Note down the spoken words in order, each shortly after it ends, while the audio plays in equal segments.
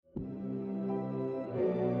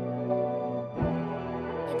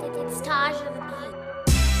It's Taj of the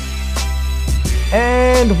Beat.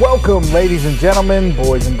 And welcome, ladies and gentlemen,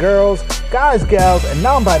 boys and girls, guys, gals, and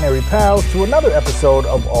non-binary pals to another episode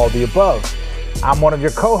of All the Above. I'm one of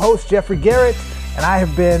your co-hosts, Jeffrey Garrett, and I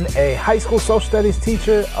have been a high school social studies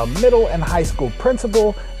teacher, a middle and high school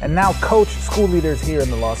principal, and now coach school leaders here in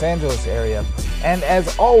the Los Angeles area. And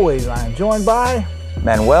as always, I am joined by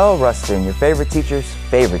Manuel Rustin, your favorite teacher's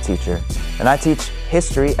favorite teacher. And I teach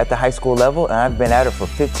history at the high school level, and I've been at it for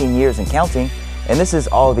 15 years and counting. And this is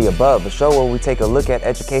All the Above, a show where we take a look at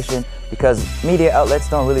education because media outlets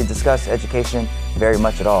don't really discuss education very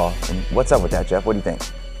much at all. And what's up with that, Jeff? What do you think?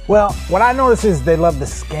 Well, what I notice is they love the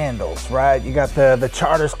scandals, right? You got the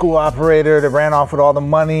charter school operator that ran off with all the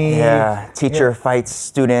money. Yeah, teacher fights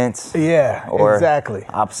students. Yeah, or exactly.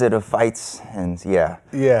 Opposite of fights, and yeah.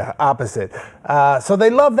 Yeah, opposite. So they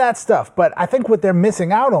love that stuff. But I think what they're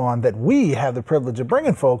missing out on that we have the privilege of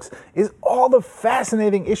bringing folks is all the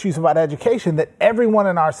fascinating issues about education that everyone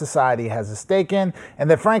in our society has a stake in and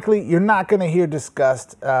that, frankly, you're not going to hear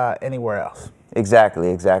discussed anywhere else.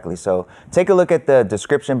 Exactly. So take a look at the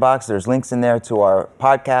description box. There's links in there to our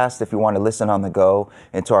podcast if you want to listen on the go,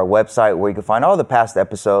 and to our website where you can find all the past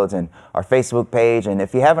episodes, and our Facebook page. And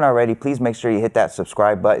if you haven't already, please make sure you hit that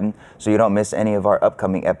subscribe button so you don't miss any of our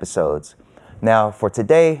upcoming episodes. Now, for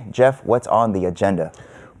today, Jeff, what's on the agenda?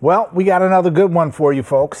 Well, we got another good one for you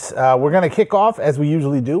folks. We're going to kick off, as we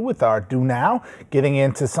usually do, with our Do Now, getting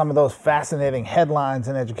into some of those fascinating headlines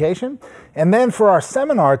in education. And then for our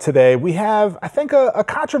seminar today, we have, I think, a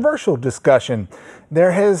controversial discussion.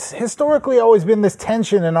 There has historically always been this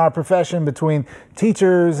tension in our profession between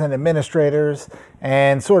teachers and administrators,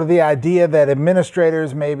 and sort of the idea that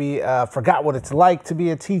administrators maybe forgot what it's like to be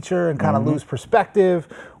a teacher and kind of lose perspective,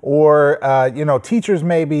 or teachers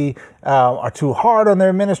maybe are too hard on their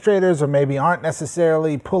administrators, or maybe aren't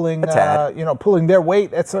necessarily pulling their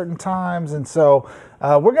weight at certain times. And so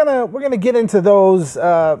we're gonna get into those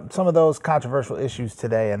some of those controversial issues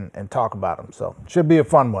today and talk about them. So it should be a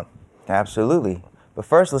fun one. Absolutely. But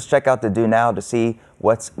first, let's check out the Do Now to see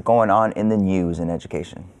what's going on in the news in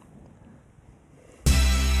education.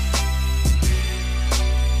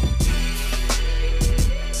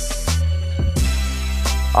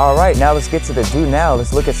 All right, now let's get to the Do Now.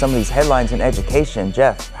 Let's look at some of these headlines in education.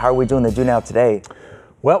 Jeff, how are we doing the Do Now today?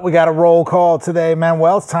 Well, we got a roll call today,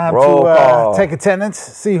 Manuel. It's time to take attendance,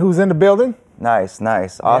 see who's in the building. Nice.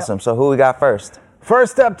 Awesome. Yep. So who we got first?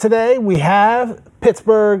 First up today, we have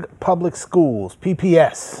Pittsburgh Public Schools,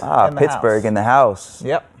 PPS. Pittsburgh in the house.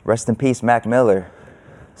 Yep. Rest in peace, Mac Miller.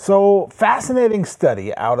 So, fascinating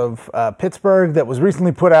study out of Pittsburgh that was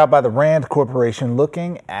recently put out by the RAND Corporation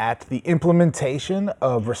looking at the implementation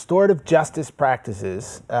of restorative justice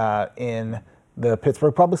practices in the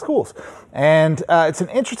Pittsburgh Public Schools. And it's an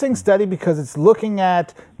interesting study because it's looking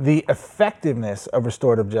at the effectiveness of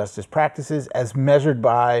restorative justice practices as measured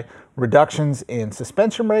by reductions in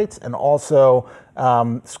suspension rates and also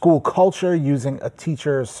school culture using a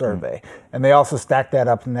teacher survey. And they also stack that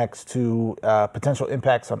up next to potential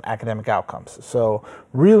impacts on academic outcomes. So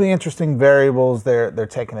really interesting variables they're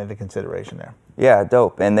taking into consideration there. Yeah,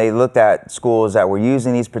 dope. And they looked at schools that were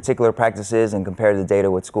using these particular practices and compared the data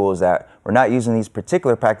with schools that were not using these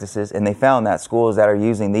particular practices. And they found that schools that are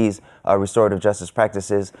using these restorative justice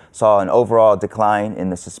practices saw an overall decline in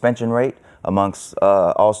the suspension rate amongst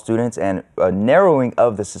all students, and a narrowing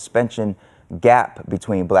of the suspension gap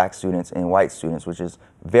between black students and white students, which is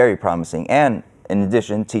very promising. And in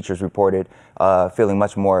addition, teachers reported feeling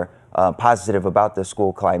much more positive about the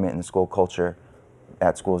school climate and the school culture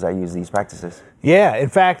at schools that use these practices. Yeah, in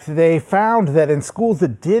fact, they found that in schools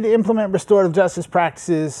that did implement restorative justice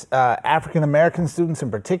practices, African American students in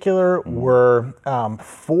particular were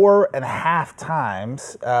 4.5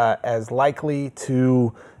 times as likely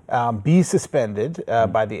to be suspended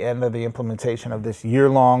by the end of the implementation of this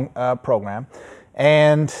year-long program.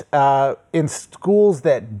 And in schools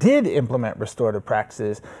that did implement restorative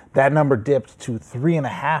practices, that number dipped to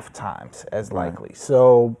 3.5 times as likely.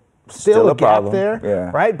 So still a gap problem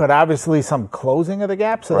there, right? But obviously some closing of the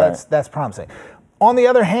gap, so right. that's promising. On the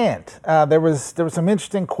other hand, there was some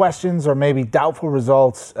interesting questions or maybe doubtful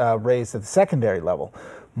results raised at the secondary level.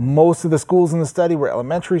 Most of the schools in the study were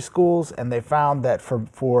elementary schools, and they found that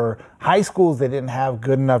for high schools, they didn't have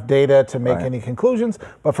good enough data to make any conclusions.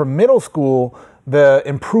 But for middle school, the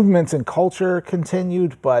improvements in culture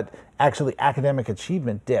continued, but actually academic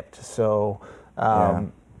achievement dipped. So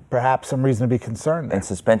perhaps some reason to be concerned there. And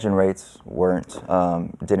suspension rates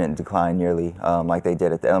didn't decline nearly like they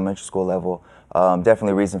did at the elementary school level.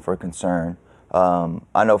 Definitely reason for concern.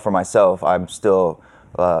 I know for myself, I'm still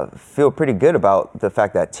feel pretty good about the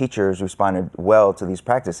fact that teachers responded well to these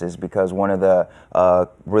practices, because one of the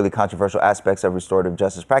really controversial aspects of restorative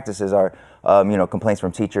justice practices are, complaints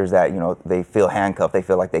from teachers that, they feel handcuffed, they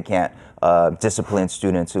feel like they can't discipline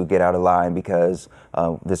students who get out of line because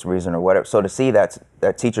this reason or whatever. So to see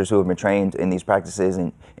that teachers who have been trained in these practices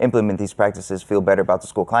and implement these practices feel better about the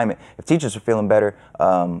school climate, if teachers are feeling better,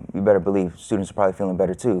 you better believe students are probably feeling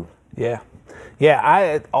better too. Yeah. Yeah,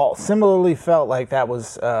 I similarly felt like that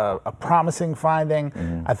was a promising finding.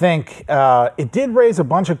 Mm-hmm. I think it did raise a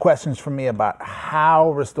bunch of questions for me about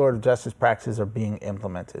how restorative justice practices are being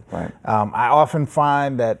implemented. Right. I often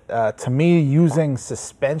find that, to me, using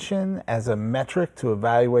suspension as a metric to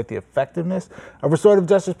evaluate the effectiveness of restorative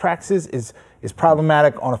justice practices is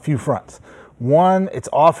problematic on a few fronts. One, it's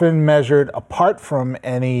often measured apart from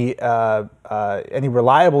any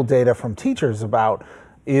reliable data from teachers about,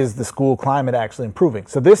 is the school climate actually improving?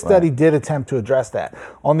 So this study did attempt to address that.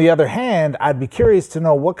 On the other hand, I'd be curious to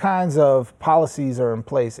know what kinds of policies are in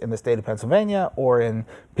place in the state of Pennsylvania or in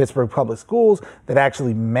Pittsburgh Public Schools that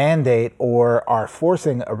actually mandate or are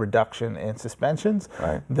forcing a reduction in suspensions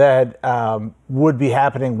that would be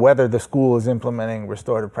happening whether the school is implementing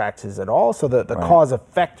restorative practices at all. So that the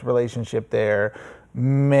cause-effect relationship there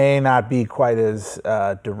may not be quite as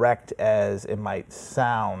direct as it might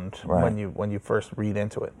sound when you first read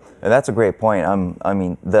into it. And that's a great point. I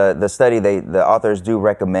mean, the study, the authors do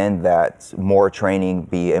recommend that more training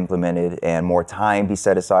be implemented and more time be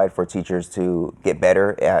set aside for teachers to get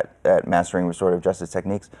better at mastering restorative justice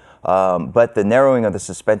techniques. But the narrowing of the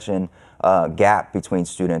suspension gap between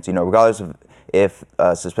students, regardless of if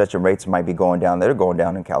suspension rates might be going down, they're going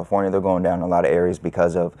down in California, they're going down in a lot of areas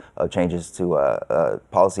because of changes to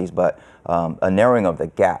policies, but a narrowing of the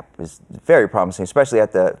gap is very promising, especially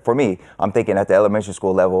for me, I'm thinking at the elementary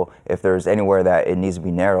school level, if there's anywhere that it needs to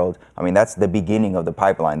be narrowed, I mean, that's the beginning of the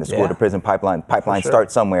pipeline, the school to prison pipeline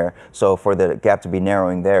starts somewhere, so for the gap to be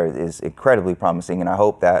narrowing there is incredibly promising, and I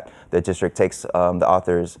hope that the district takes the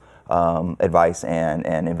authors' advice and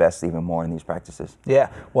invest even more in these practices. Yeah,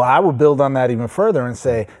 well, I would build on that even further and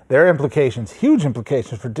say there are implications, huge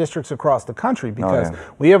implications for districts across the country, because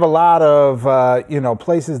we have a lot of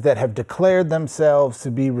places that have declared themselves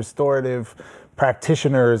to be restorative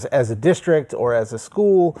practitioners as a district or as a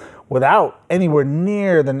school without anywhere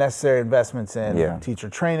near the necessary investments in teacher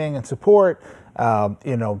training and support.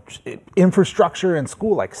 Infrastructure in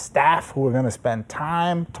school, like staff who are going to spend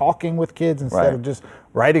time talking with kids instead of just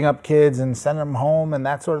writing up kids and sending them home and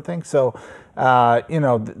that sort of thing. So,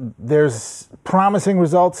 there's promising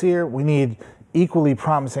results here. We need equally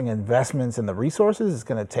promising investments in the resources it's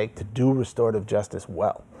going to take to do restorative justice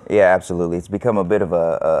well. Yeah, absolutely. It's become a bit of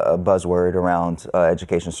a buzzword around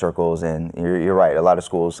education circles, and you're right. A lot of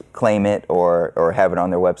schools claim it or have it on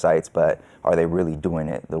their websites, but are they really doing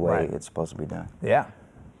it the way it's supposed to be done? Yeah.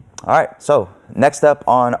 All right. So next up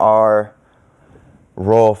on our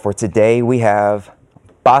roll for today, we have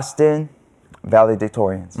Boston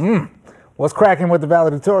valedictorians. What's cracking with the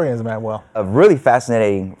valedictorians, Manuel? A really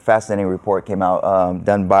fascinating report came out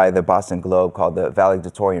done by the Boston Globe called the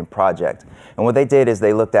Valedictorian Project. And what they did is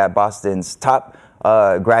they looked at Boston's top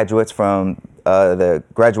graduates from the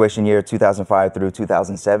graduation year 2005 through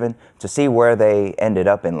 2007 to see where they ended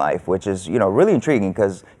up in life, which is, really intriguing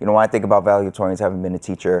because, when I think about valedictorians, having been a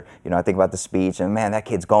teacher, I think about the speech and man, that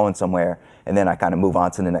kid's going somewhere. And then I kind of move on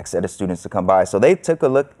to the next set of students to come by. So they took a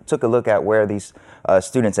look at where these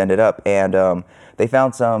students ended up, and they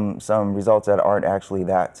found some results that aren't actually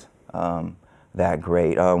that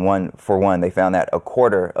great. For one, they found that a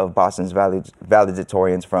quarter of Boston's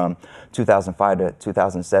valedictorians from 2005 to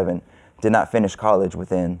 2007 did not finish college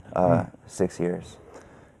within 6 years.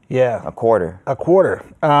 Yeah. A quarter,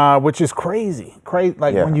 which is crazy.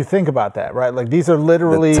 When you think about that, right? Like these are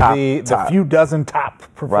literally the few dozen top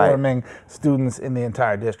performing students in the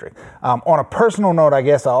entire district. On a personal note, I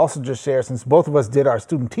guess I'll also just share, since both of us did our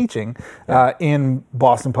student teaching in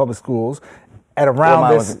Boston Public Schools, at around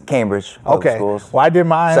mine was Cambridge Public Schools. Well, I did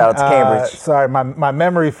mine. Shout out to Cambridge. Sorry, my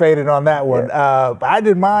memory faded on that one. But I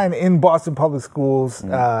did mine in Boston Public Schools.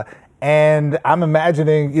 And I'm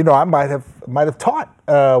imagining, I might have taught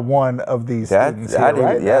one of these students here,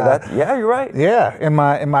 right? You're right. Yeah, in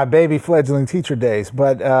my baby fledgling teacher days,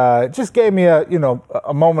 but it just gave me a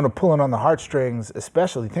moment of pulling on the heartstrings,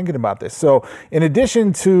 especially thinking about this. So, in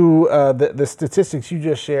addition to the statistics you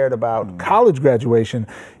just shared about college graduation,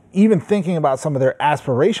 even thinking about some of their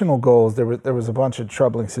aspirational goals, there was a bunch of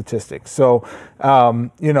troubling statistics. So,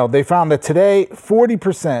 they found that today,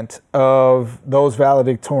 40% of those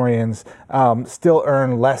valedictorians still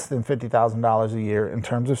earn less than $50,000 a year in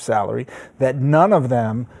terms of salary, that none of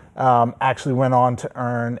them actually went on to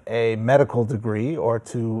earn a medical degree or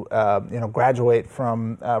to graduate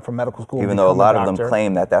from medical school. Even though a lot of them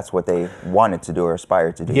claim that that's what they wanted to do or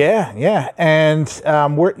aspired to do. Yeah. And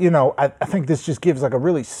I think this just gives like a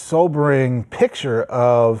really sobering picture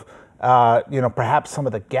of perhaps some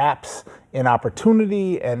of the gaps in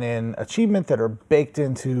opportunity and in achievement that are baked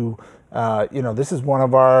into this is one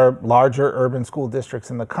of our larger urban school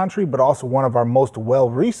districts in the country, but also one of our most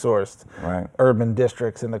well-resourced urban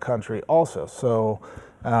districts in the country also. So,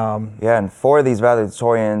 and 4 of these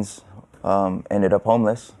valedictorians ended up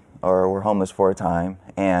homeless or were homeless for a time.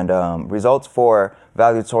 And results for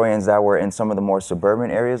valedictorians that were in some of the more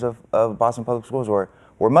suburban areas of Boston Public Schools were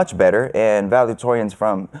much better. And valedictorians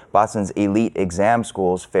from Boston's elite exam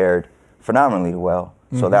schools fared phenomenally well.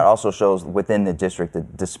 So that also shows within the district the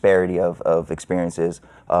disparity of experiences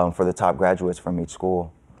for the top graduates from each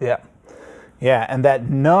school. Yeah, and that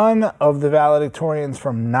none of the valedictorians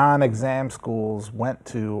from non-exam schools went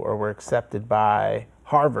to or were accepted by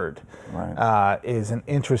Harvard is an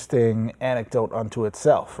interesting anecdote unto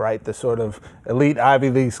itself, right? The sort of elite Ivy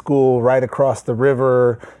League school right across the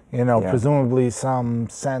river, presumably some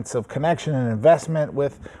sense of connection and investment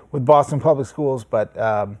with Boston Public Schools, but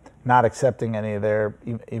not accepting any of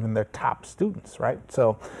even their top students, right?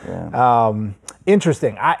 So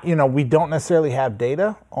interesting. We don't necessarily have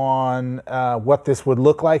data on what this would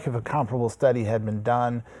look like if a comparable study had been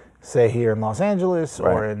done, say here in Los Angeles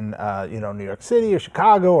or in New York City or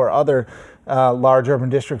Chicago or other large urban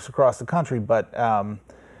districts across the country. But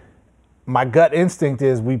my gut instinct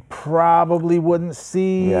is we probably wouldn't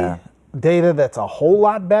see data that's a whole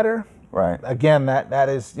lot better. Again, that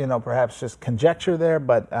is perhaps just conjecture there,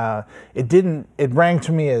 but it rang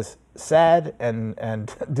to me as sad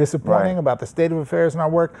and disappointing about the state of affairs in our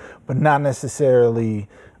work, but not necessarily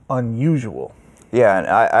unusual. Yeah, and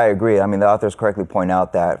I agree. I mean, the authors correctly point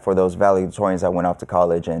out that for those valedictorians that went off to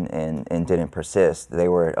college and didn't persist, they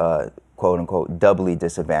were quote unquote doubly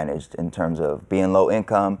disadvantaged in terms of being low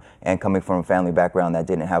income and coming from a family background that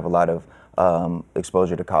didn't have a lot of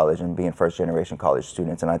exposure to college and being first generation college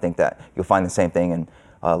students. And I think that you'll find the same thing in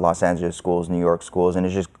Los Angeles schools, New York schools, and it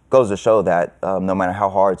just goes to show that no matter how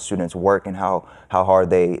hard students work and how hard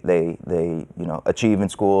they achieve in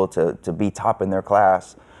school to be top in their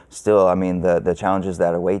class, still, I mean, the challenges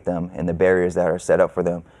that await them and the barriers that are set up for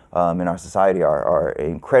them in our society are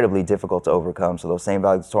incredibly difficult to overcome. So those same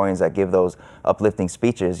valedictorians that give those uplifting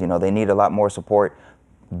speeches, they need a lot more support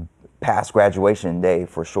past graduation day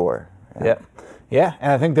for sure. Yeah,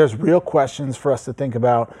 and I think there's real questions for us to think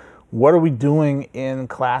about. What are we doing in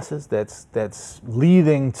classes that's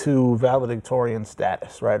leading to valedictorian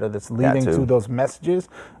status, right? Or that's leading to those messages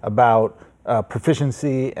about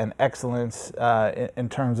proficiency and excellence in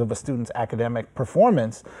terms of a student's academic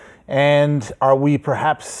performance, and are we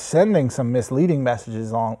perhaps sending some misleading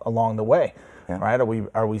messages along the way, right?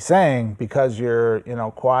 Are we saying because you're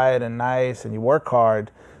quiet and nice and you work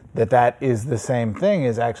hard that is the same thing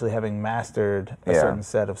as actually having mastered a certain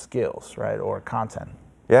set of skills, right, or content?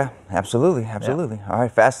 Yeah, absolutely. All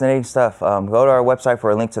right, fascinating stuff. Go to our website for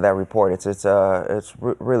a link to that report. It's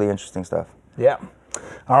really interesting stuff. Yeah.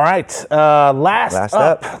 All right. Last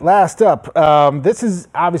up. This is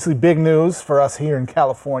obviously big news for us here in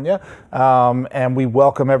California, and we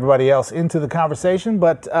welcome everybody else into the conversation.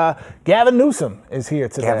 But Gavin Newsom is here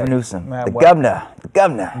today. Gavin Newsom,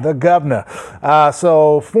 the governor.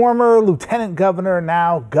 So former lieutenant governor,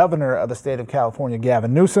 now governor of the state of California,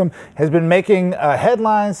 Gavin Newsom, has been making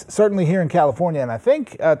headlines, certainly here in California, and I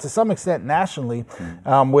think to some extent nationally,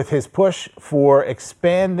 with his push for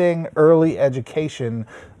expanding early education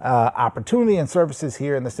opportunity and services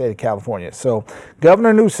here in the state of California. So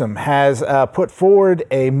Governor Newsom has put forward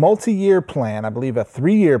a multi-year plan, I believe a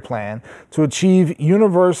 3-year plan, to achieve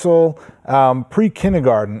universal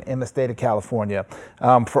pre-kindergarten in the state of California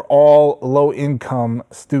for all low-income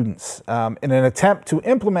students in an attempt to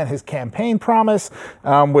implement his campaign promise,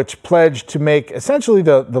 which pledged to make essentially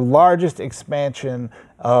the largest expansion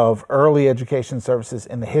of early education services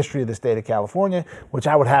in the history of the state of California, which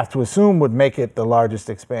I would have to assume would make it the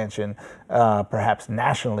largest expansion perhaps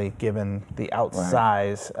nationally, given the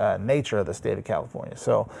outsized nature of the state of California.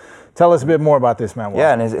 So tell us a bit more about this, Manuel.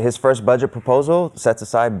 Yeah, and his first budget proposal sets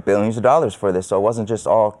aside billions of dollars for this. So it wasn't just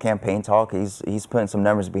all campaign talk. He's putting some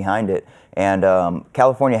numbers behind it. And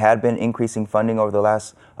California had been increasing funding over the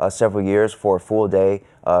last several years for full-day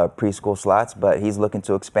preschool slots, but he's looking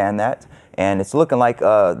to expand that. And it's looking like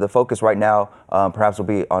the focus right now perhaps will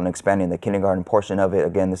be on expanding the kindergarten portion of it.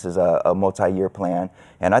 Again, this is a multi-year plan.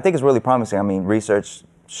 And I think it's really promising. I mean, research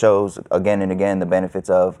shows again and again the benefits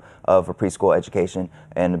of a preschool education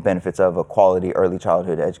and the benefits of a quality early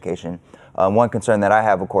childhood education. One concern that I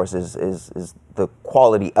have, of course, is the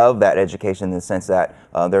quality of that education, in the sense that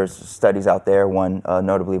there's studies out there, one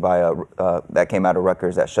notably by that came out of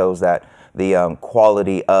Rutgers, that shows that the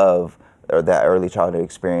quality of that early childhood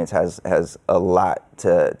experience has a lot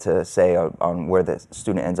to say on where the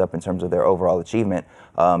student ends up in terms of their overall achievement.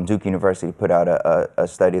 Duke University put out a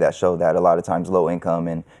study that showed that a lot of times low income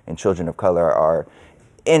and children of color are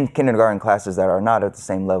in kindergarten classes that are not at the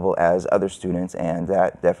same level as other students, and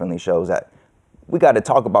that definitely shows that we got to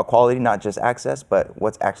talk about quality, not just access, but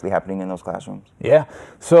what's actually happening in those classrooms. Yeah.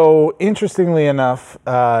 So interestingly enough,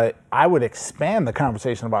 I would expand the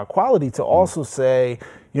conversation about quality to also say,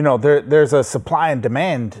 there's a supply and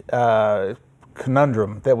demand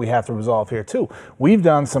conundrum that we have to resolve here too. We've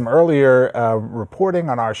done some earlier reporting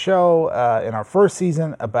on our show in our first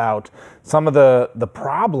season about some of the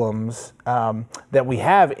problems that we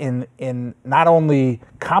have in not only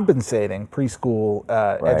compensating preschool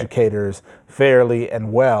educators fairly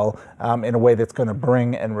and well in a way that's going to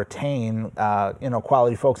bring and retain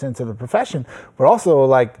quality folks into the profession, but also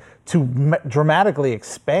to dramatically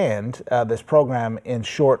expand this program in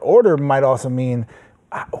short order might also mean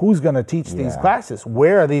who's going to teach these classes?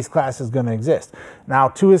 Where are these classes going to exist? Now,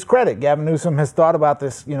 to his credit, Gavin Newsom has thought about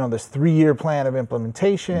this, this 3-year plan of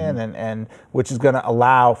implementation, and which is going to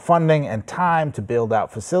allow funding and time to build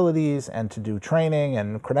out facilities and to do training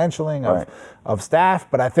and credentialing of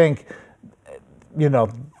staff. But I think,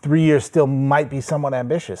 3 years still might be somewhat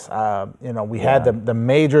ambitious. We had the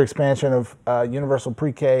major expansion of universal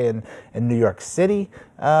pre-K in New York City,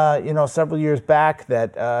 several years back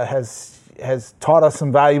that has taught us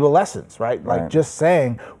some valuable lessons, right? Like just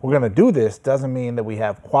saying we're going to do this doesn't mean that we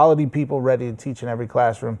have quality people ready to teach in every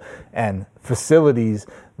classroom and facilities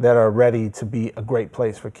that are ready to be a great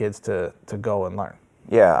place for kids to go and learn.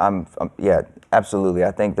 Yeah, yeah, absolutely.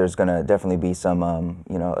 I think there's going to definitely be some,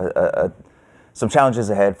 some challenges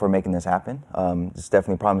ahead for making this happen. It's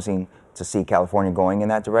definitely promising to see California going in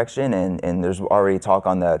that direction, and there's already talk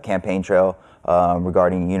on the campaign trail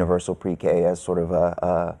regarding universal pre-K as sort of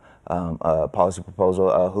a policy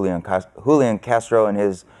proposal. Julian Castro, in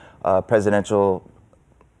his presidential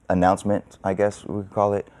announcement, I guess we could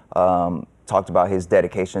call it, talked about his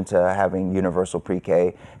dedication to having universal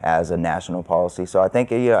pre-K as a national policy. So I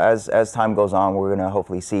think as time goes on, we're going to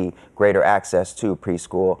hopefully see greater access to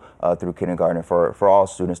preschool through kindergarten for all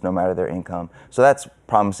students, no matter their income. So that's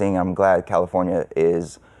promising. I'm glad California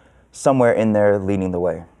is somewhere in there leading the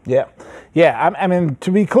way. Yeah. I mean,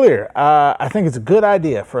 to be clear, I think it's a good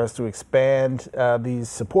idea for us to expand these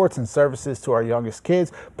supports and services to our youngest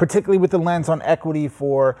kids, particularly with the lens on equity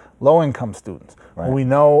for low-income students, who we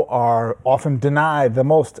know are often denied the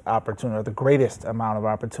most opportunity, the greatest amount of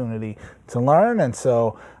opportunity to learn. And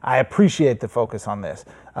so I appreciate the focus on this.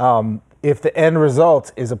 If the end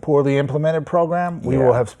result is a poorly implemented program, we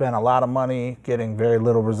will have spent a lot of money getting very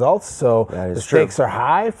little results. So the stakes are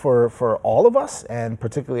high for all of us, and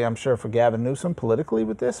particularly, I'm sure, for Gavin Newsom politically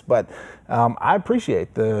with this. But I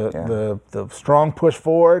appreciate the strong push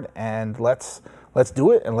forward, and let's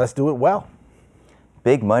do it, and let's do it well.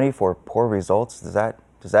 Big money for poor results. Does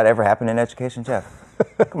that ever happen in education, Jeff?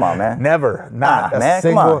 Come on, man. Never. Not a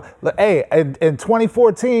single. Hey, in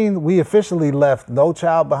 2014, we officially left No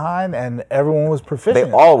Child Behind, and everyone was proficient.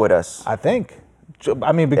 They all with us. I think.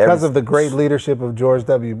 I mean, because of the great leadership of George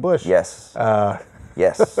W. Bush. Yes.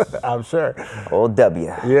 Yes. I'm sure. Old W.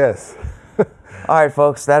 Yes. All right,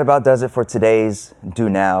 folks, that about does it for today's Do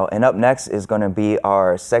Now. And up next is going to be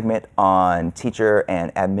our segment on teacher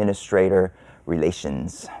and administrator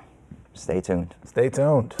relations. Stay tuned. Stay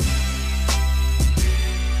tuned.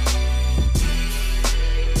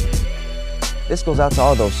 This goes out to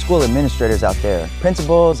all those school administrators out there,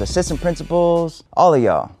 principals, assistant principals, all of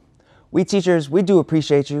y'all. We teachers, we do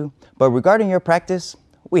appreciate you, but regarding your practice,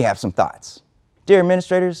 we have some thoughts. Dear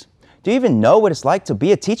administrators, do you even know what it's like to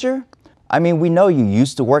be a teacher? I mean, we know you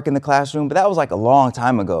used to work in the classroom, but that was like a long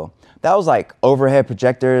time ago. That was like overhead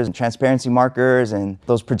projectors and transparency markers and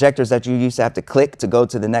those projectors that you used to have to click to go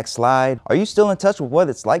to the next slide. Are you still in touch with what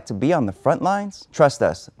it's like to be on the front lines? Trust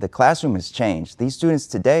us, the classroom has changed. These students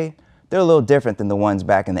today, they're a little different than the ones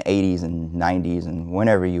back in the 80s and 90s and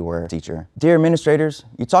whenever you were a teacher. Dear administrators,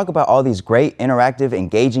 you talk about all these great, interactive,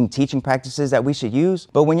 engaging teaching practices that we should use,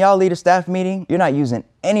 but when y'all lead a staff meeting, you're not using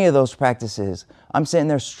any of those practices. I'm sitting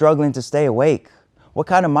there struggling to stay awake. What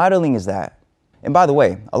kind of modeling is that? And by the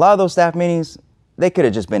way, a lot of those staff meetings, they could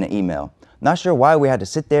have just been an email. Not sure why we had to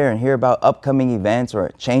sit there and hear about upcoming events or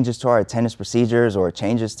changes to our attendance procedures or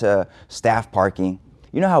changes to staff parking.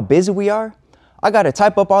 You know how busy we are? I got to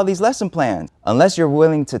type up all these lesson plans. Unless you're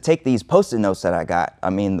willing to take these Post-it notes that I got. I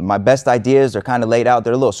mean, my best ideas are kind of laid out.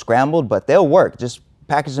 They're a little scrambled, but they'll work. Just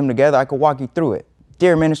package them together. I could walk you through it.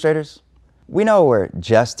 Dear administrators, we know we're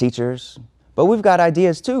just teachers, but we've got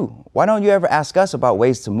ideas too. Why don't you ever ask us about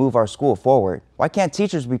ways to move our school forward? Why can't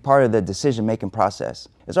teachers be part of the decision-making process?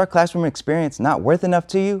 Is our classroom experience not worth enough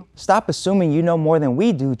to you? Stop assuming you know more than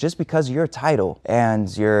we do just because of your title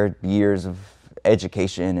and your years of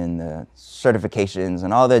education and the certifications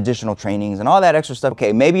and all the additional trainings and all that extra stuff.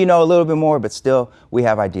 Okay, maybe you know a little bit more, but still, we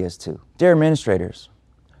have ideas too. Dear administrators,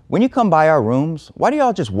 when you come by our rooms, why do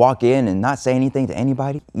y'all just walk in and not say anything to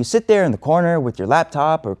anybody? You sit there in the corner with your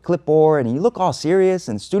laptop or clipboard and you look all serious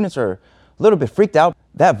and students are a little bit freaked out.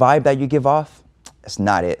 That vibe that you give off, it's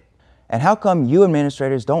not it. And how come you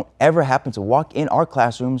administrators don't ever happen to walk in our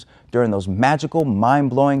classrooms during those magical,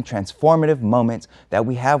 mind-blowing, transformative moments that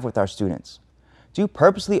we have with our students? Do you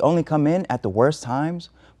purposely only come in at the worst times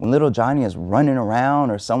when little Johnny is running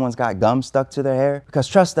around or someone's got gum stuck to their hair? Because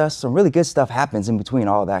trust us, some really good stuff happens in between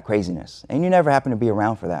all that craziness, and you never happen to be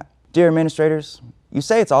around for that. Dear administrators, you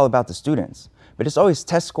say it's all about the students, but it's always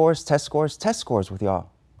test scores, test scores, test scores with y'all.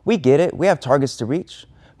 We get it, we have targets to reach,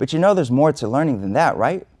 but you know there's more to learning than that,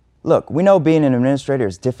 right? Look, we know being an administrator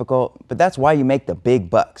is difficult, but that's why you make the big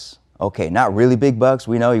bucks. Okay, not really big bucks.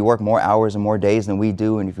 We know you work more hours and more days than we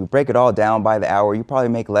do, and if you break it all down by the hour, you probably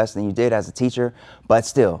make less than you did as a teacher, but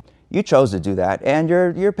still, you chose to do that, and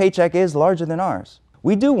your paycheck is larger than ours.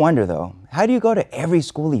 We do wonder though, how do you go to every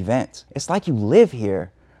school event? It's like you live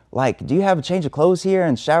here. Like, do you have a change of clothes here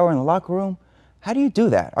and shower in the locker room? How do you do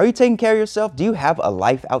that? Are you taking care of yourself? Do you have a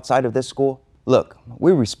life outside of this school? Look,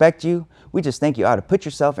 we respect you. We just think you ought to put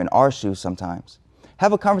yourself in our shoes sometimes.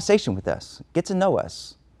 Have a conversation with us. Get to know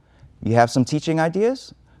us. You have some teaching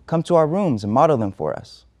ideas? Come to our rooms and model them for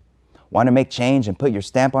us. Want to make change and put your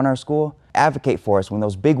stamp on our school? Advocate for us when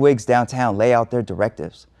those bigwigs downtown lay out their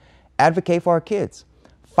directives. Advocate for our kids.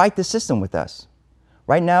 Fight the system with us.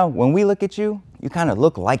 Right now, when we look at you, you kind of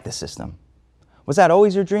look like the system. Was that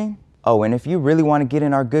always your dream? Oh, and if you really want to get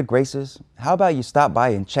in our good graces, how about you stop by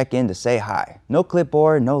and check in to say hi? No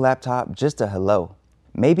clipboard, no laptop, just a hello.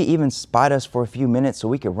 Maybe even spot us for a few minutes so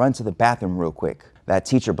we could run to the bathroom real quick. That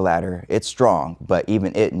teacher bladder, it's strong, but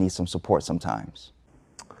even it needs some support sometimes.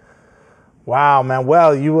 Wow, man.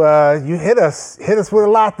 Well, you hit us with a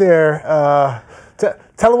lot there.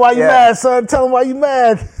 Tell them why you mad, son. Tell them why you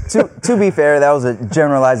mad. To be fair, that was a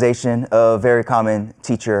generalization of very common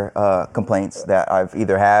teacher complaints that I've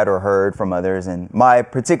either had or heard from others. And my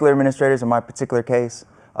particular administrators, in my particular case,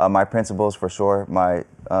 my principals for sure,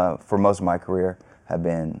 for most of my career, have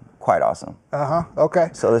been quite awesome. Okay.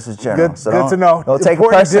 So this is general. Good to know. Don't take it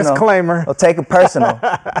personal. Disclaimer. Don't take it personal.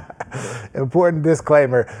 Important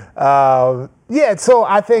disclaimer. Yeah. So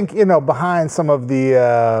I think behind some of the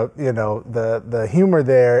the humor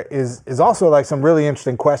there is also like some really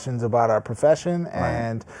interesting questions about our profession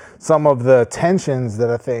and some of the tensions that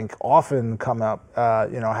I think often come up.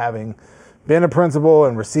 Having been a principal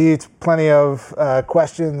and received plenty of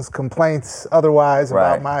questions, complaints, otherwise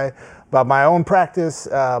about my own practice,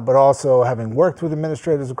 but also having worked with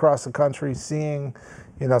administrators across the country, seeing,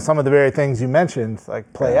 some of the very things you mentioned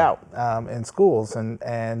like play out in schools,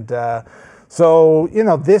 so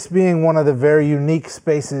this being one of the very unique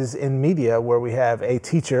spaces in media where we have a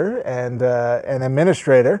teacher and an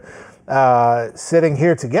administrator sitting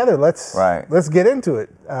here together. Let's get into it.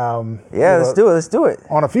 Let's do it.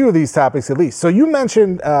 On a few of these topics at least. So you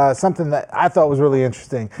mentioned something that I thought was really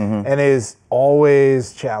interesting and is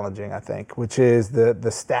always challenging, I think, which is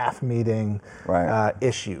the staff meeting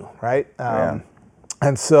issue, right?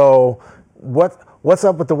 And so what's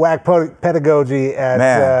up with the whack pedagogy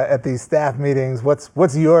at these staff meetings?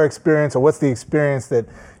 What's your experience, or what's the experience that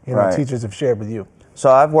teachers have shared with you?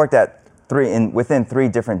 So I've worked at within three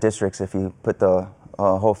different districts, if you put the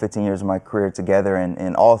whole 15 years of my career together,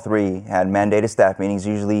 and all three had mandated staff meetings,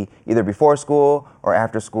 usually either before school or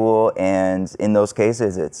after school, and in those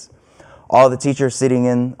cases it's all the teachers sitting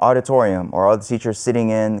in auditorium or all the teachers sitting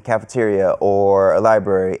in the cafeteria or a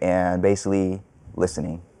library and basically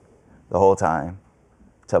listening the whole time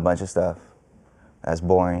to a bunch of stuff that's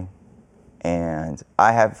boring. And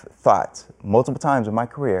I have thought multiple times in my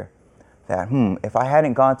career that, if I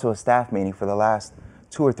hadn't gone to a staff meeting for the last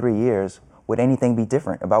 2 or 3 years, would anything be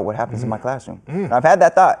different about what happens in my classroom? And I've had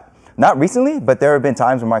that thought. Not recently, but there have been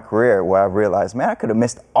times in my career where I've realized, man, I could have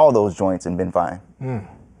missed all those joints and been fine.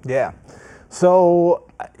 Yeah. So,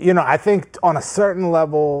 I think on a certain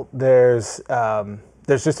level, there's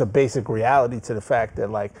just a basic reality to the fact that,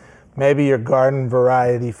 like, maybe your garden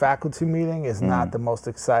variety faculty meeting is not the most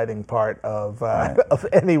exciting part of of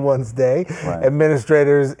anyone's day,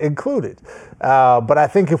 administrators included. But I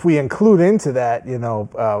think if we include into that,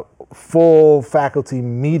 full faculty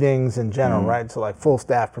meetings in general, right? So like full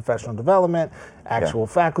staff professional development, actual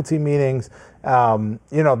faculty meetings.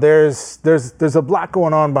 There's a lot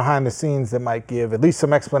going on behind the scenes that might give at least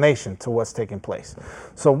some explanation to what's taking place.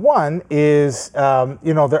 So one is,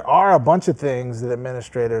 there are a bunch of things that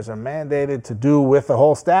administrators are mandated to do with the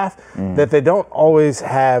whole staff that they don't always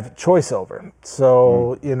have choice over.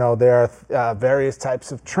 So, there are various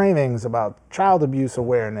types of trainings about child abuse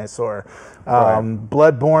awareness or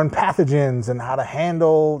bloodborne pathogens and how to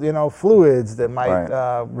handle, fluids that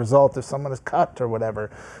might result if someone is cut or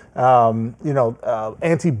whatever.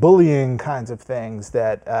 Anti-bullying kinds of things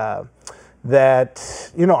that are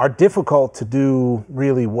difficult to do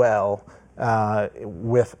really well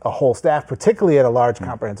with a whole staff, particularly at a large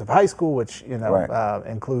comprehensive high school, which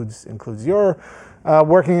includes your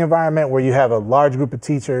working environment where you have a large group of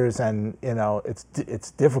teachers, and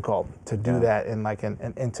it's difficult to do that in like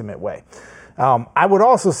an intimate way. I would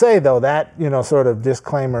also say though that sort of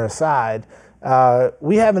disclaimer aside,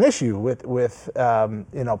 we have an issue with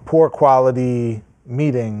poor quality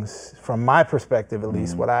meetings from my perspective, at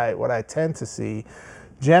least what I tend to see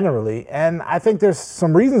generally, and I think there's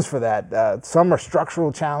some reasons for that. Some are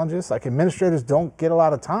structural challenges, like administrators don't get a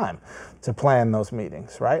lot of time to plan those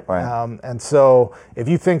meetings, right? And so if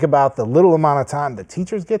you think about the little amount of time that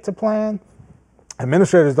teachers get to plan,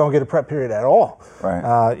 administrators don't get a prep period at all.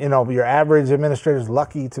 Your average administrator is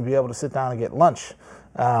lucky to be able to sit down and get lunch.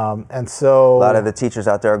 And so a lot of the teachers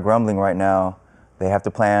out there are grumbling right now. They have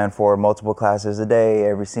to plan for multiple classes a day,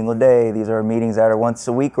 every single day. These are meetings that are once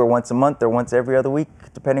a week or once a month or once every other week,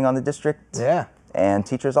 depending on the district. Yeah. And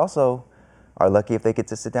teachers also are lucky if they get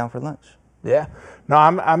to sit down for lunch. Yeah. No,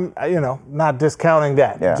 I'm not discounting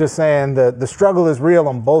that. Yeah. Just saying the struggle is real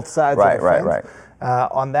on both sides of the fence. Right.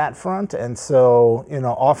 On that front. And so,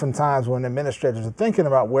 oftentimes when administrators are thinking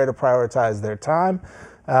about where to prioritize their time,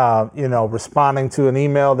 responding to an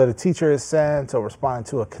email that a teacher has sent or responding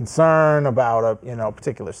to a concern about a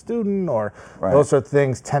particular student or those sort of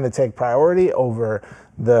things tend to take priority over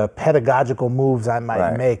the pedagogical moves I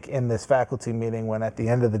might make in this faculty meeting, when at the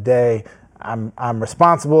end of the day, I'm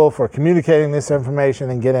responsible for communicating this information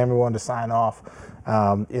and getting everyone to sign off,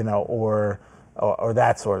 or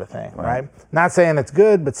that sort of thing, right? Not saying it's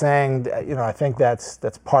good, but saying, I think that's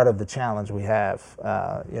part of the challenge we have,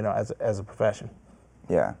 as a profession.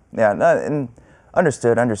 Yeah, and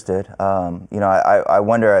understood. I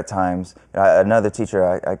wonder at times. Another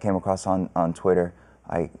teacher I came across on Twitter.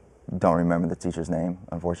 I don't remember the teacher's name,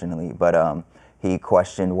 unfortunately, but he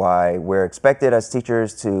questioned why we're expected as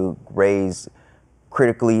teachers to raise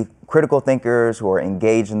critical thinkers who are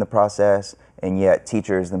engaged in the process, and yet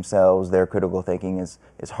teachers themselves, their critical thinking is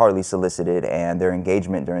hardly solicited, and their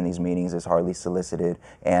engagement during these meetings is hardly solicited.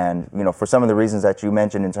 And for some of the reasons that you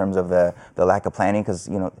mentioned in terms of the lack of planning, because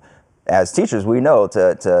as teachers we know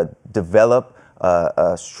to develop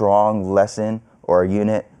a strong lesson or a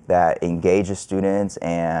unit that engages students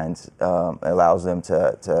and allows them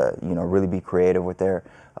to really be creative with their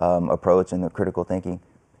approach and their critical thinking,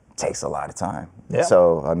 takes a lot of time. Yeah.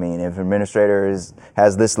 So, if an administrator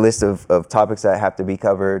has this list of topics that have to be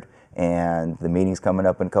covered and the meeting's coming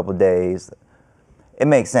up in a couple of days, it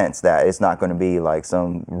makes sense that it's not going to be like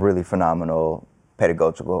some really phenomenal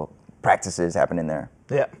pedagogical practices happening there.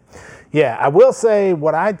 Yeah, I will say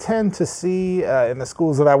what I tend to see in the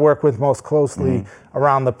schools that I work with most closely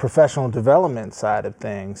around the professional development side of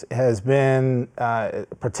things has been,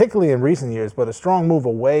 particularly in recent years, but a strong move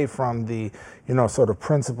away from the, sort of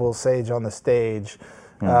principal sage on the stage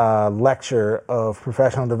lecture of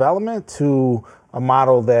professional development to a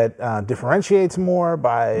model that differentiates more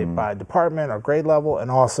by department or grade level,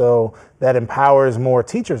 and also that empowers more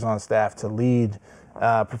teachers on staff to lead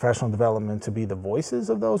professional development, to be the voices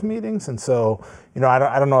of those meetings. And so, I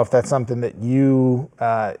don't know if that's something that you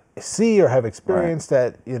see or have experienced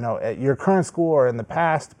at your current school or in the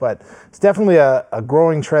past, but it's definitely a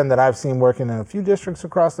growing trend that I've seen working in a few districts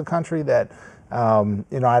across the country that, I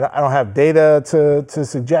don't have data to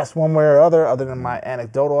suggest one way or other than my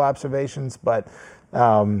anecdotal observations, but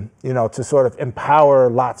to sort of empower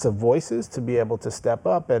lots of voices to be able to step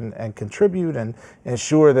up and contribute and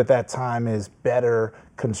ensure that time is better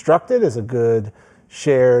constructed as a good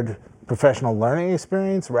shared professional learning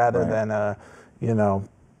experience rather than a,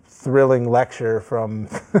 thrilling lecture from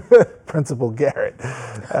Principal Garrett.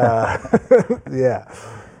 Yeah.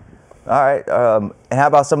 All right. And how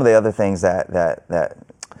about some of the other things that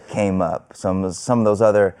came up? Some of those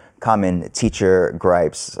other common teacher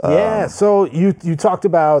gripes. Yeah. So you talked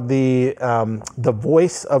about the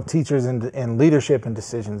voice of teachers in leadership and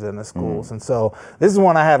decisions in the schools, and so this is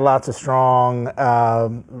one I had lots of strong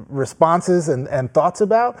responses and thoughts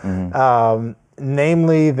about.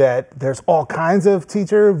 Namely, that there's all kinds of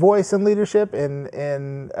teacher voice and leadership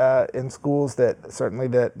in schools that certainly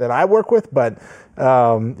that I work with, but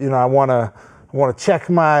I want to check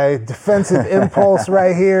my defensive impulse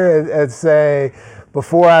right here and say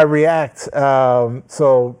before I react.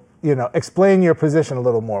 Explain your position a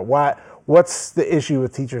little more. What's the issue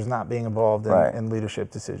with teachers not being involved in leadership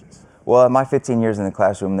decisions? Well, in my 15 years in the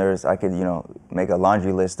classroom, I could make a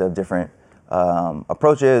laundry list of different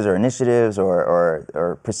approaches or initiatives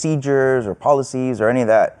or procedures or policies or any of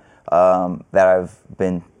that that I've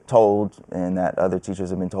been told and that other teachers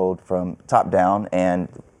have been told from top down, and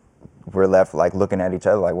we're left like looking at each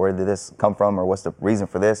other like, where did this come from, or what's the reason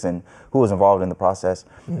for this, and who was involved in the process.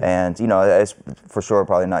 And it's for sure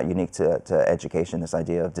probably not unique to education, this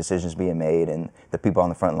idea of decisions being made and the people on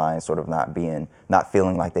the front line sort of not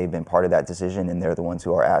feeling like they've been part of that decision, and they're the ones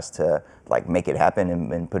who are asked to like make it happen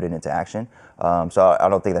and put it into action. So I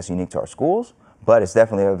don't think that's unique to our schools, but it's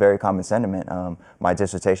definitely a very common sentiment. My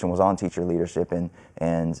dissertation was on teacher leadership,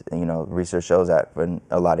 and research shows that in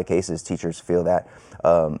a lot of cases, teachers feel that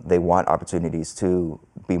they want opportunities to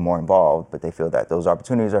be more involved, but they feel that those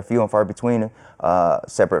opportunities are few and far between,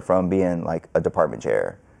 separate from being like a department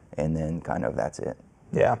chair, and then kind of that's it.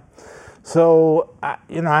 Yeah. So, I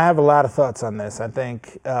have a lot of thoughts on this. I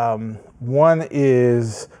think one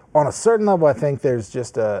is, on a certain level, I think there's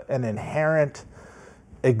just an inherent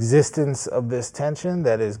existence of this tension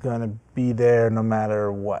that is going to be there no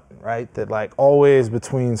matter what, right? That like always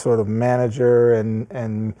between sort of manager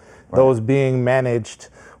and those being managed,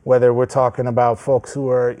 whether we're talking about folks who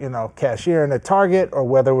are, cashiering at Target, or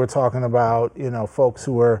whether we're talking about, folks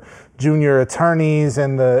who are junior attorneys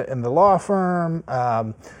in the law firm,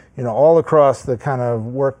 all across the kind of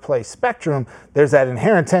workplace spectrum, there's that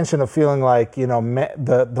inherent tension of feeling like,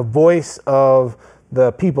 the voice of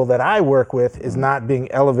the people that I work with is not being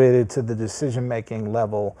elevated to the decision-making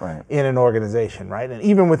level in an organization, right? And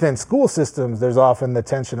even within school systems, there's often the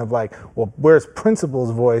tension of like, well, where's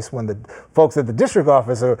principal's voice when the folks at the district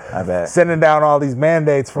office are sending down all these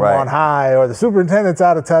mandates from on high, or the superintendent's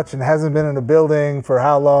out of touch and hasn't been in the building for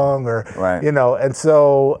how long, or, and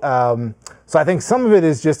so I think some of it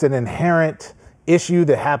is just an inherent issue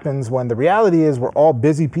that happens when the reality is we're all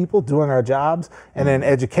busy people doing our jobs, and in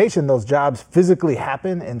education those jobs physically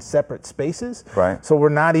happen in separate spaces. So we're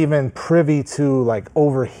not even privy to like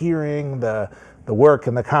overhearing the work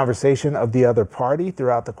and the conversation of the other party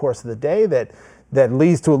throughout the course of the day that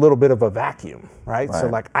leads to a little bit of a vacuum, right? So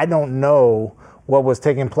like I don't know what was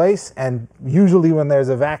taking place, and usually when there's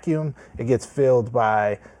a vacuum it gets filled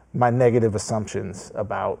by my negative assumptions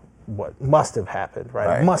about what must have happened,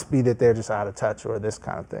 right? It must be that they're just out of touch or this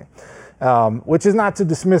kind of thing, which is not to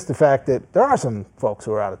dismiss the fact that there are some folks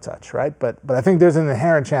who are out of touch, right? But I think there's an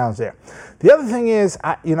inherent challenge there. The other thing is,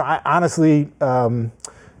 I honestly,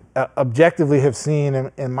 objectively have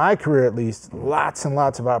seen in my career at least lots and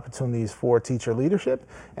lots of opportunities for teacher leadership,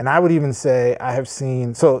 and I would even say I have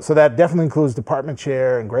seen so that definitely includes department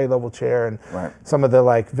chair and grade level chair and some of the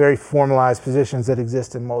like very formalized positions that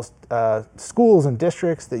exist in most schools and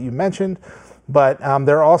districts that you mentioned. But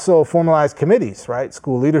there are also formalized committees, right?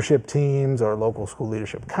 School leadership teams or local school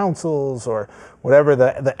leadership councils or whatever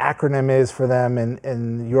the acronym is for them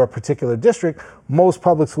in your particular district. Most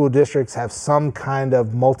public school districts have some kind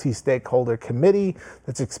of multi-stakeholder committee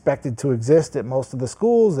that's expected to exist at most of the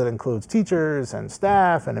schools that includes teachers and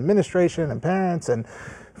staff and administration and parents, and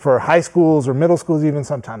for high schools or middle schools, even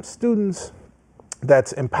sometimes students,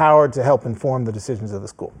 that's empowered to help inform the decisions of the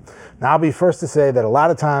school. Now, I'll be first to say that a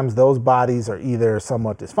lot of times those bodies are either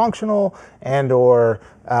somewhat dysfunctional and or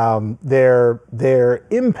their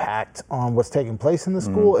impact on what's taking place in the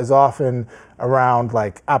school is often around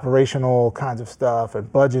like operational kinds of stuff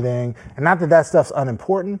and budgeting. And not that stuff's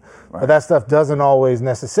unimportant, but that stuff doesn't always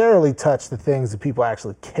necessarily touch the things that people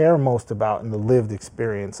actually care most about in the lived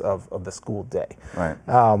experience of the school day.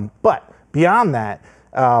 But beyond that,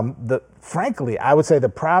 frankly, I would say the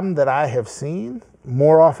problem that I have seen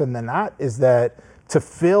more often than not is that to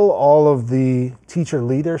fill all of the teacher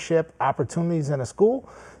leadership opportunities in a school,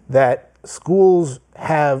 that schools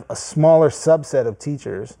have a smaller subset of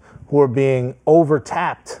teachers who are being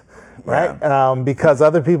over-tapped, right? Because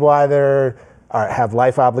other people either have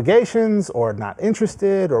life obligations or not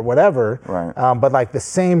interested or whatever, but like the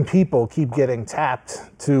same people keep getting tapped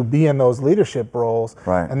to be in those leadership roles,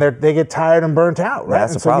 and they get tired and burnt out, right?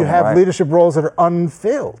 That's and a so problem, you have leadership roles that are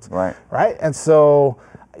unfilled, right? And so,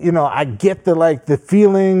 I get the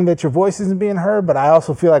feeling that your voice isn't being heard, but I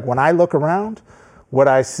also feel like when I look around, what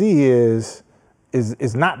I see is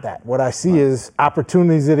not that. What I see is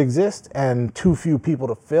opportunities that exist and too few people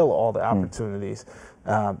to fill all the opportunities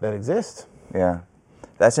that exist. Yeah,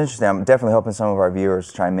 that's interesting. I'm definitely hoping some of our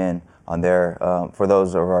viewers chime in on their, for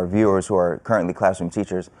those of our viewers who are currently classroom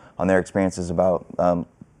teachers, on their experiences about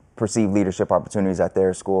perceived leadership opportunities at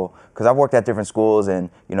their school. Because I've worked at different schools, and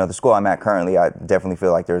the school I'm at currently, I definitely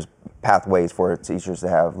feel like there's pathways for teachers to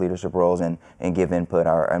have leadership roles and give input.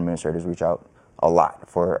 Our administrators reach out a lot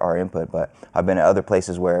for our input, but I've been at other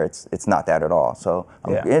places where it's not that at all. So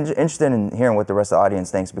I'm interested in hearing what the rest of the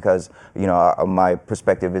audience thinks, because my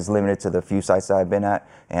perspective is limited to the few sites that I've been at,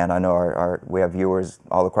 and I know we have viewers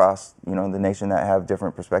all across the nation that have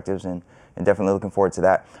different perspectives, and definitely looking forward to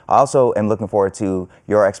that. I also am looking forward to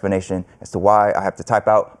your explanation as to why I have to type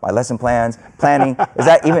out my lesson plans, planning. Is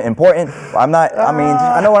that even important? I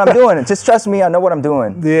know what I'm doing. Just trust me, I know what I'm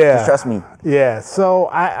doing. Yeah. Just trust me. Yeah, so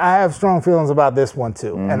I have strong feelings about this one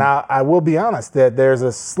too. And I will be honest that there's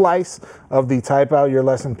a slice of the type out your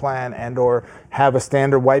lesson plan and or have a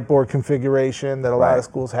standard whiteboard configuration that a lot of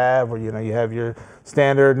schools have, or you have your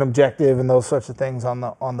standard and objective and those sorts of things on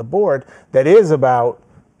the board that is about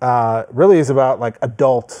really is about like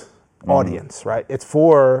adult audience, right? It's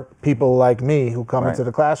for people like me who come into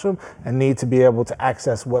the classroom and need to be able to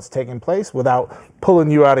access what's taking place without pulling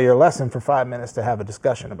you out of your lesson for 5 minutes to have a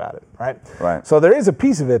discussion about it, right? Right. So there is a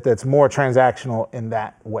piece of it that's more transactional in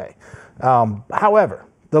that way. However,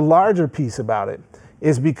 the larger piece about it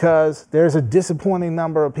is because there's a disappointing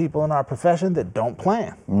number of people in our profession that don't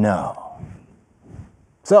plan. No.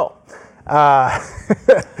 So, now,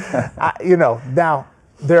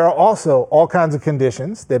 there are also all kinds of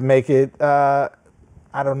conditions that make it, I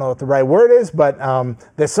don't know what the right word is, but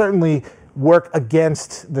that certainly work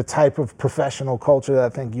against the type of professional culture that I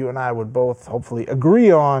think you and I would both hopefully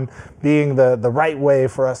agree on being the right way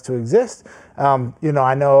for us to exist.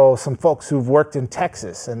 I know some folks who've worked in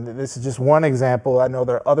Texas, and this is just one example. I know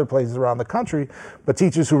there are other places around the country, but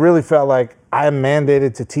teachers who really felt like I am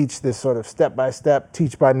mandated to teach this sort of step-by-step,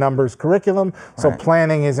 teach-by-numbers curriculum, so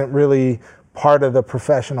planning isn't really part of the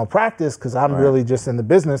professional practice because I'm really just in the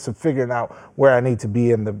business of figuring out where I need to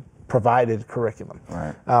be in the provided curriculum.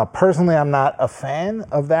 Right. Personally, I'm not a fan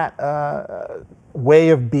of that way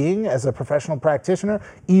of being as a professional practitioner,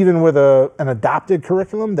 even with an adopted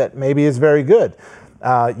curriculum that maybe is very good.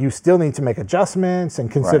 You still need to make adjustments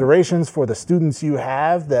and considerations for the students you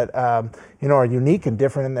have that are unique and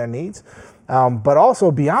different in their needs. But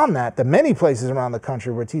also beyond that, the many places around the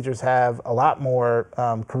country where teachers have a lot more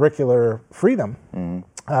curricular freedom,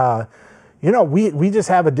 we just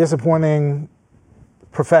have a disappointing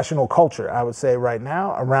professional culture, I would say right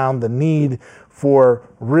now, around the need for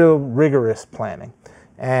real rigorous planning.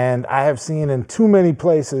 And I have seen in too many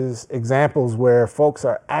places examples where folks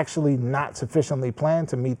are actually not sufficiently planned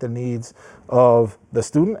to meet the needs of the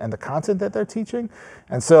student and the content that they're teaching.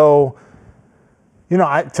 And so,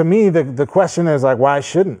 to me, the question is like, why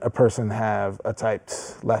shouldn't a person have a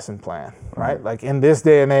typed lesson plan, right? Like in this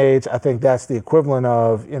day and age, I think that's the equivalent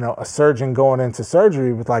of, a surgeon going into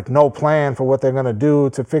surgery with like no plan for what they're going to do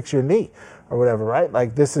to fix your knee or whatever, right?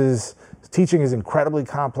 Like teaching is incredibly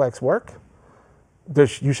complex work.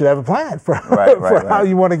 You should have a plan for how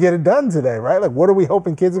you want to get it done today, right? Like what are we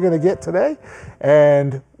hoping kids are going to get today?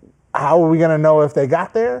 And how are we going to know if they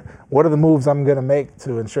got there? What are the moves I'm going to make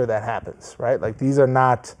to ensure that happens, right? Like these are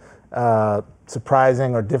not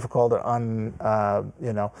surprising or difficult or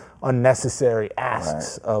unnecessary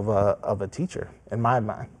asks of a teacher, in my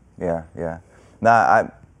mind. Yeah. No,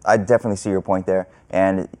 I definitely see your point there.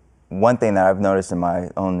 And one thing that I've noticed in my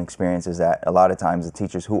own experience is that a lot of times the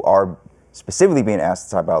teachers who are specifically being asked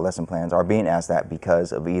to talk about lesson plans are being asked that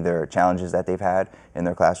because of either challenges that they've had in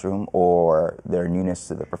their classroom or their newness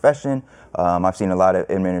to the profession. I've seen a lot of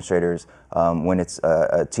administrators, when it's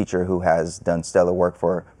a teacher who has done stellar work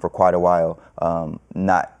for quite a while,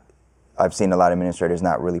 I've seen a lot of administrators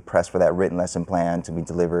not really press for that written lesson plan to be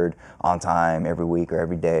delivered on time every week or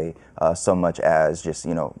every day, so much as just,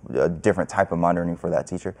 a different type of monitoring for that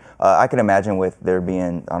teacher. I can imagine with there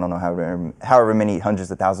being, I don't know, however many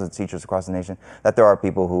hundreds of thousands of teachers across the nation, that there are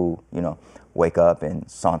people who, wake up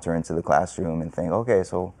and saunter into the classroom and think, okay,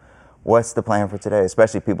 so what's the plan for today?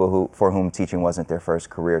 Especially people for whom teaching wasn't their first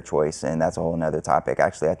career choice, and that's a whole nother topic.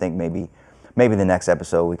 Actually, I think maybe the next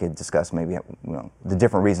episode we could discuss the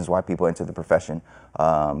different reasons why people enter the profession,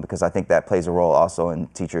 because I think that plays a role also in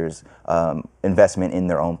teachers' investment in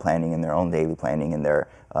their own planning, in their own daily planning, and their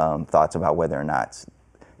thoughts about whether or not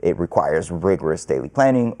it requires rigorous daily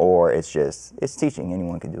planning or it's teaching.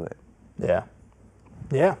 Anyone can do it. Yeah.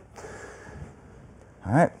 Yeah.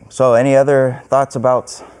 All right. So any other thoughts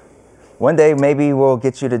about one day maybe we'll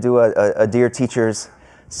get you to do a Dear Teachers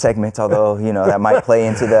segment, although, that might play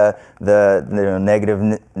into the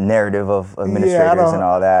negative narrative of administrators and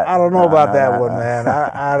all that. I don't know about that one, man.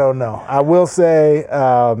 I don't know. I will say,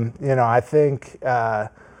 I think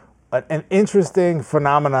an interesting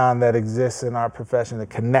phenomenon that exists in our profession that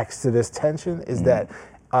connects to this tension is that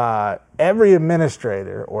every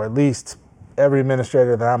administrator, or at least every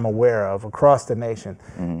administrator that I'm aware of across the nation,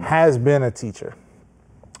 has been a teacher.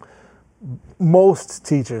 Most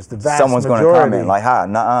teachers, the vast someone's majority, going to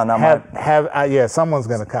comment like, someone's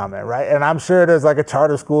going to comment, right? And I'm sure there's like a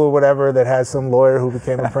charter school or whatever that has some lawyer who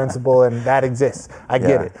became a principal, and that exists. I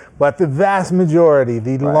get it. But the vast majority,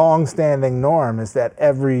 the long-standing norm is that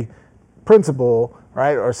every principal,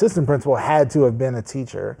 right, or assistant principal had to have been a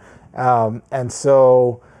teacher. And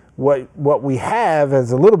so what we have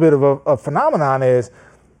as a little bit of a phenomenon is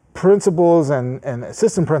principals and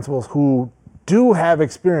assistant principals who do have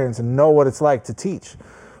experience and know what it's like to teach.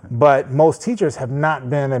 But most teachers have not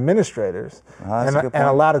been administrators. And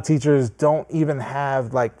a lot of teachers don't even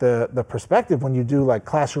have like the perspective when you do like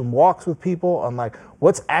classroom walks with people on like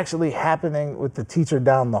what's actually happening with the teacher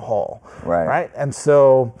down the hall. Right. And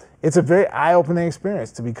so it's a very eye-opening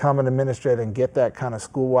experience to become an administrator and get that kind of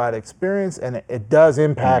school-wide experience. And it does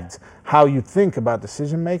impact how you think about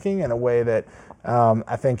decision making in a way that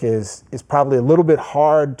I think is probably a little bit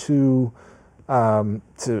hard to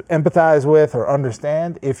empathize with or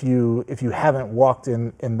understand if you haven't walked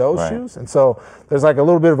in those shoes. And so there's like a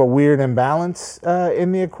little bit of a weird imbalance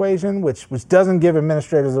in the equation, which doesn't give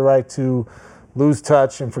administrators the right to lose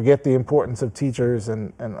touch and forget the importance of teachers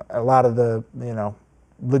and a lot of the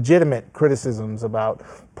legitimate criticisms about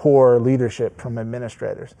poor leadership from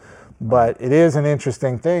administrators. But it is an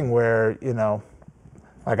interesting thing where,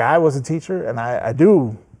 like I was a teacher and I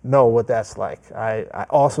do know what that's like. I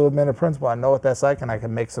also have been a principal. I know what that's like, and I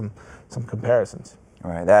can make some comparisons.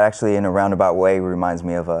 All right. That actually, in a roundabout way, reminds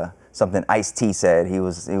me of something Ice-T said. He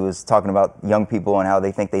was talking about young people and how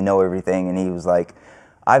they think they know everything, and he was like,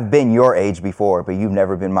 "I've been your age before, but you've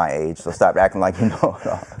never been my age. So stop acting like you know it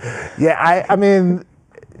all." Yeah, I mean,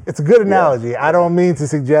 it's a good analogy. Yeah. I don't mean to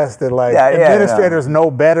suggest that administrators know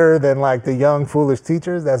better than like the young foolish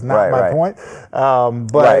teachers. That's not my point.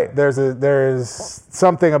 But there's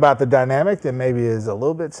something about the dynamic that maybe is a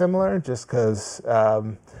little bit similar, just because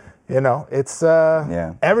it's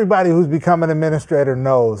everybody who's become an administrator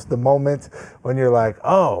knows the moment when you're like,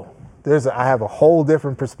 oh, I have a whole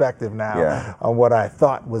different perspective now on what I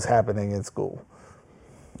thought was happening in school.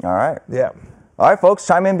 All right. Yeah. All right, folks,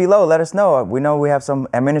 chime in below. Let us know. We know we have some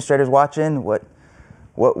administrators watching. What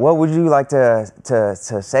would you like to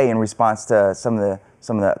say in response to some of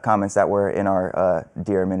the comments that were in our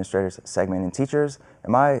Dear Administrators segment and teachers?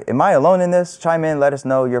 Am I alone in this? Chime in. Let us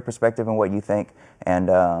know your perspective and what you think. And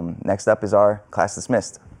next up is our Class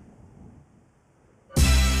Dismissed.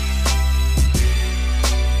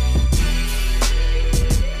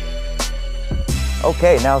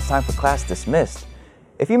 Okay, now it's time for Class Dismissed.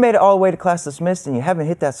 If you made it all the way to Class Dismissed and you haven't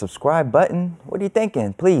hit that subscribe button, what are you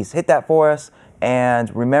thinking? Please hit that for us.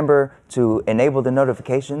 And remember to enable the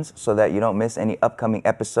notifications so that you don't miss any upcoming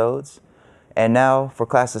episodes. And now for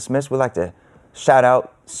Class Dismissed, we'd like to shout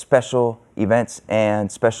out special events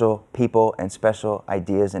and special people and special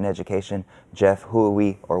ideas in education. Jeff, who are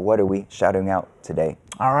we or what are we shouting out today?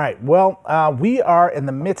 All right. Well, we are in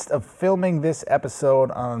the midst of filming this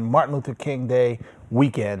episode on Martin Luther King Day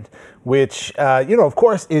weekend, which, of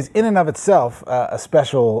course, is in and of itself a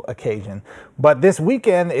special occasion. But this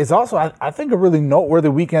weekend is also, I think, a really noteworthy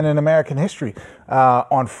weekend in American history.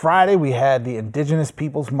 On Friday, we had the Indigenous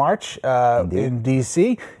Peoples March in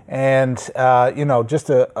D.C., and, just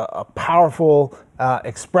a powerful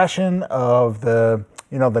expression of the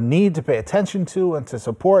need to pay attention to and to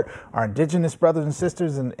support our Indigenous brothers and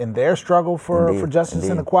sisters in their struggle for justice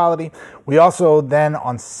and equality. We also then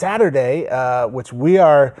on Saturday, which we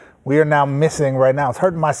are now missing right now. It's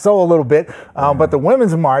hurting my soul a little bit, but the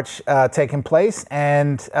Women's March taking place.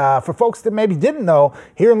 And for folks that maybe didn't know,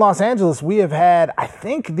 here in Los Angeles, we have had, I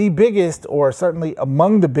think, the biggest, or certainly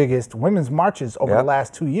among the biggest, women's marches over the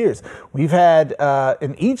last 2 years. We've had,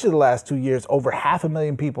 in each of the last 2 years, over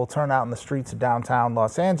 500,000 people turn out in the streets of downtown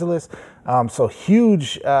Los Angeles. So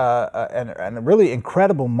huge and a really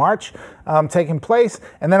incredible march taking place.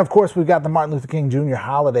 And then, of course, we've got the Martin Luther King Jr.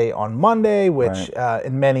 holiday on Monday, which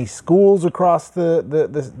in many schools across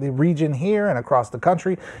the region here and across the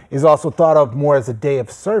country is also thought of more as a day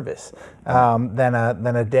of service. than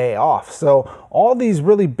a day off. So all these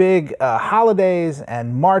really big holidays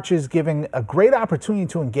and marches giving a great opportunity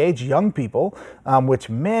to engage young people, which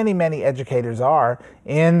many educators are,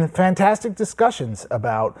 in fantastic discussions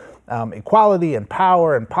about equality and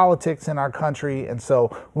power and politics in our country. And so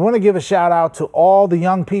we want to give a shout out to all the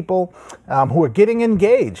young people who are getting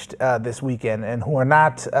engaged this weekend and who are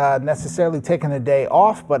not necessarily taking a day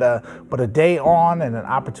off, but a day on and an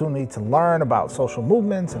opportunity to learn about social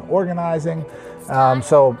movements and organizing.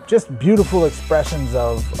 So just beautiful expressions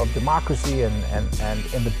of democracy and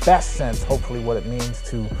in the best sense, hopefully, what it means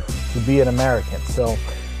to be an American. So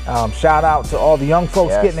shout out to all the young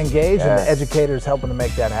folks getting engaged and the educators helping to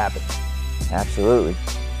make that happen. Absolutely.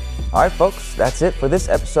 All right, folks, that's it for this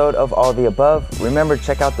episode of All the Above. Remember,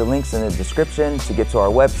 check out the links in the description to get to our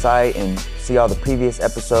website and see all the previous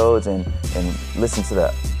episodes and listen to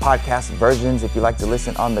the podcast versions if you like to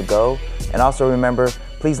listen on the go. And also remember,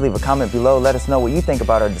 please leave a comment below. Let us know what you think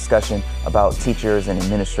about our discussion about teachers and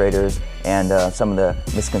administrators and some of the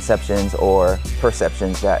misconceptions or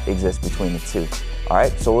perceptions that exist between the two. All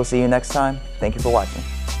right, so we'll see you next time. Thank you for watching.